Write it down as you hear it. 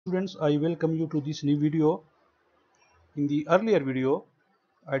Students, I welcome you to this new video. In the earlier video,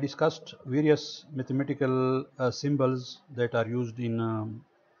 I discussed various mathematical symbols that are used in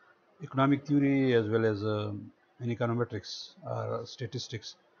economic theory as well as in econometrics or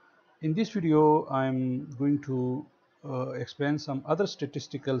statistics. In this video, I am going to explain some other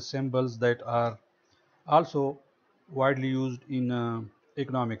statistical symbols that are also widely used in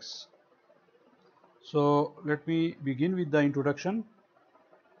economics. So let me begin with the introduction.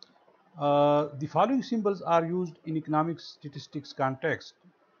 The following symbols are used in economic statistics context,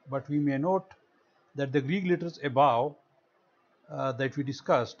 but we may note that the Greek letters above that we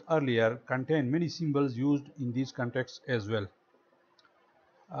discussed earlier contain many symbols used in these contexts as well.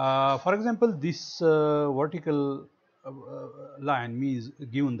 For example, this vertical line means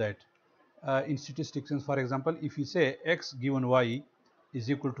given that in statistics, for example, if we say x given y is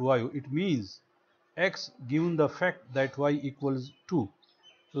equal to y, it means x given the fact that y equals 2.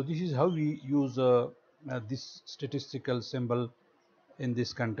 So this is how we use this statistical symbol in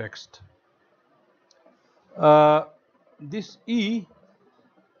this context. This E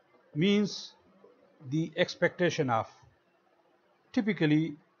means the expectation of.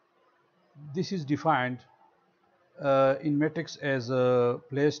 Typically, this is defined in matrix as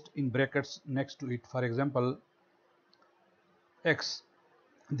placed in brackets next to it. For example, x,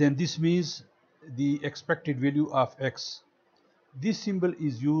 then this means the expected value of x. This symbol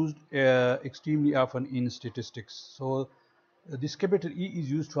is used extremely often in statistics. So this capital E is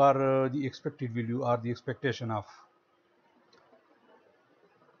used for the expected value or the expectation of.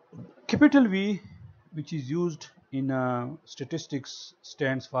 Capital V, which is used in statistics,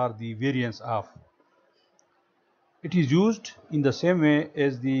 stands for the variance of. It is used in the same way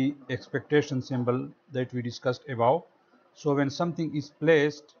as the expectation symbol that we discussed above. So when something is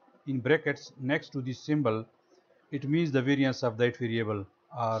placed in brackets next to this symbol, it means the variance of that variable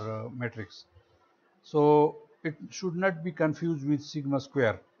or matrix. So it should not be confused with sigma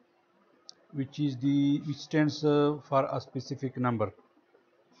square, which stands for a specific number.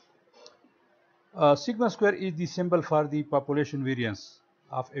 Sigma square is the symbol for the population variance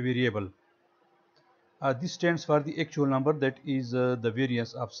of a variable. This stands for the actual number, that is the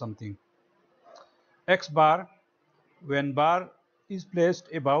variance of something. X bar, when bar is placed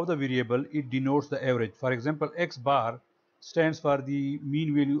above the variable, it denotes the average. For example, x bar stands for the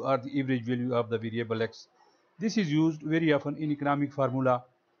mean value or the average value of the variable x. This is used very often in economic formula.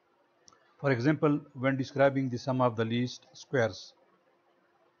 For example, when describing the sum of the least squares.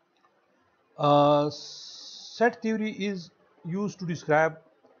 Set theory is used to describe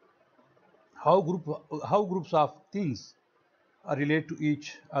how groups of things relate to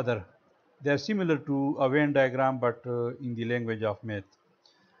each other. They are similar to a Venn diagram, but in the language of math.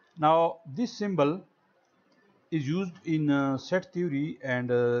 Now, this symbol is used in set theory, and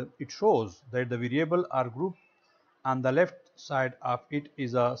it shows that the variable or group on the left side of it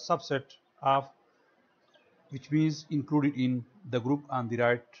is a subset of, which means included in the group on the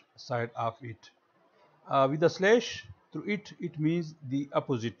right side of it. With a slash through it, it means the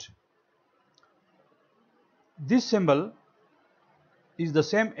opposite. This symbol is the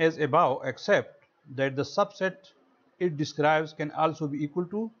same as above, except that the subset it describes can also be equal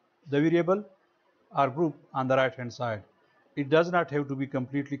to the variable or group on the right hand side. It does not have to be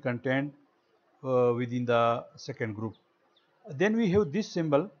completely contained within the second group. Then we have this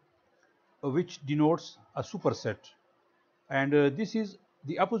symbol which denotes a superset, and this is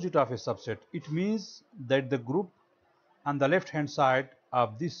the opposite of a subset. It means that the group on the left hand side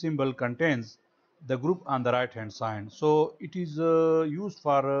of this symbol contains the group on the right hand side. So it is used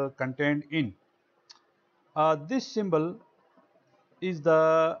for contained in. This symbol is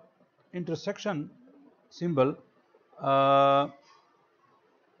the intersection symbol, uh,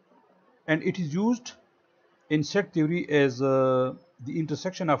 and it is used in set theory as the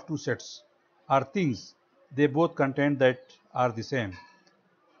intersection of two sets are things. They both contain that are the same.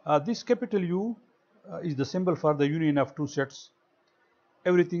 This capital U is the symbol for the union of two sets,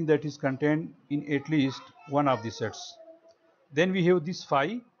 everything that is contained in at least one of the sets. Then we have this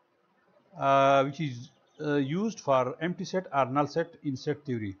phi, which is used for empty set or null set in set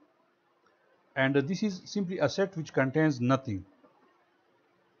theory, and this is simply a set which contains nothing.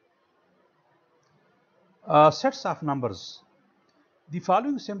 Sets of numbers. The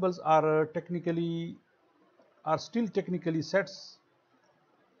following symbols are still technically sets,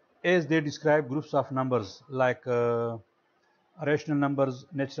 as they describe groups of numbers like rational numbers,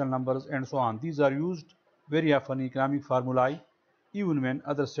 natural numbers, and so on. These are used very often in economic formulae, even when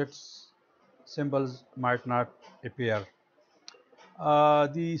other sets symbols might not appear.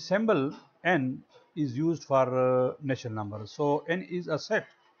 The symbol n is used for natural numbers. So n is a set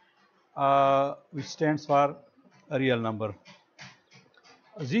which stands for a real number.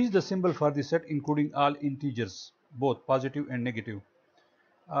 Z is the symbol for the set including all integers, both positive and negative.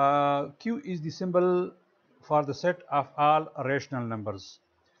 Q is the symbol for the set of all rational numbers,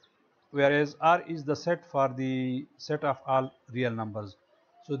 whereas R is the set for the set of all real numbers.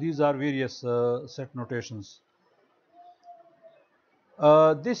 So these are various set notations.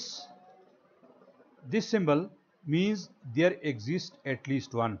 This symbol means there exists at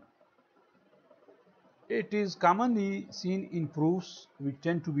least one. It is commonly seen in proofs which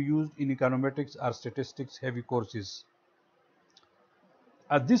tend to be used in econometrics or statistics heavy courses.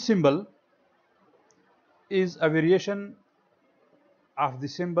 This symbol is a variation of the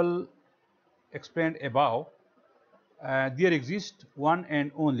symbol explained above. There exists one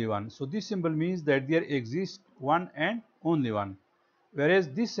and only one. So this symbol means that there exists one and only one, whereas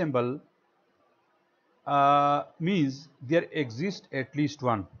this symbol means there exists at least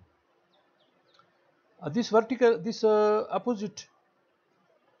one. This opposite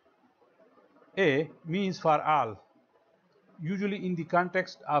A means for all, usually in the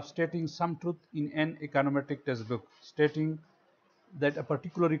context of stating some truth in an econometric textbook, stating that a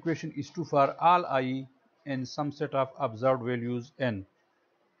particular equation is true for all I and some set of observed values n.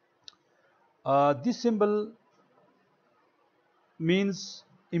 This symbol means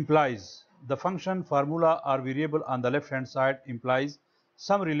implies the function, formula or variable on the left hand side implies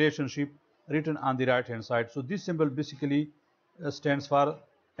some relationship written on the right hand side. So this symbol basically stands for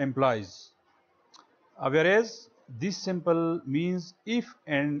implies, whereas this symbol means if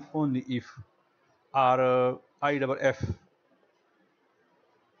and only if, or IFF.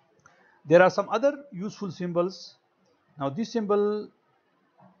 There are some other useful symbols. Now this symbol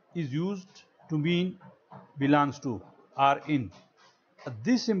is used to mean belongs to or in.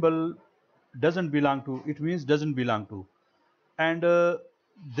 This symbol doesn't belong to, it means doesn't belong to. And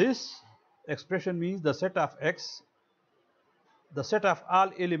this expression means the set of X, the set of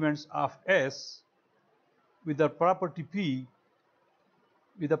all elements of S with the property P,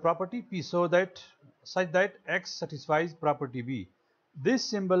 so that such that X satisfies property B. This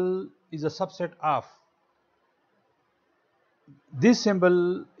symbol is a subset of, this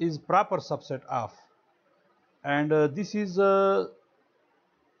symbol is proper subset of, and this is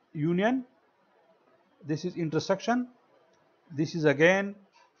union, this is intersection, this is again,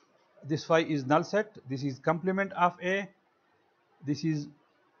 this phi is null set, this is complement of A, this is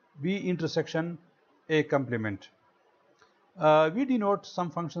B intersection A complement. We denote some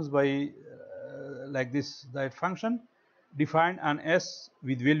functions by like this, that function defined on S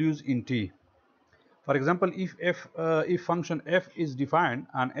with values in T. For example, if function f is defined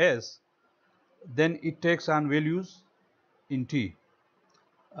on S, then it takes on values in T.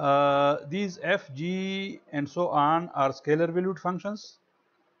 These f, g and so on are scalar valued functions.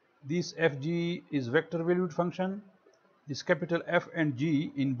 This f, g is vector valued function. This capital F and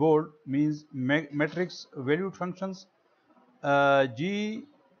G in bold means matrix valued functions. G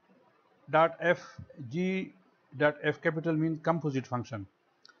dot f capital means composite function,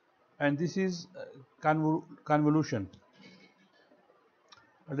 and this is convolution.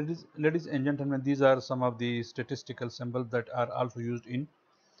 Ladies and gentlemen, these are some of the statistical symbols that are also used in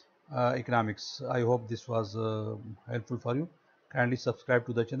economics. I hope this was helpful for you. Kindly subscribe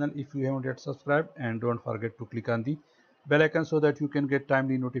to the channel if you haven't yet subscribed, and don't forget to click on the bell icon so that you can get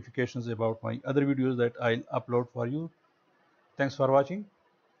timely notifications about my other videos that I'll upload for you. Thanks for watching.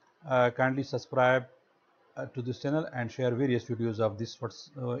 Kindly subscribe to this channel and share various videos of this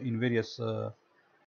in various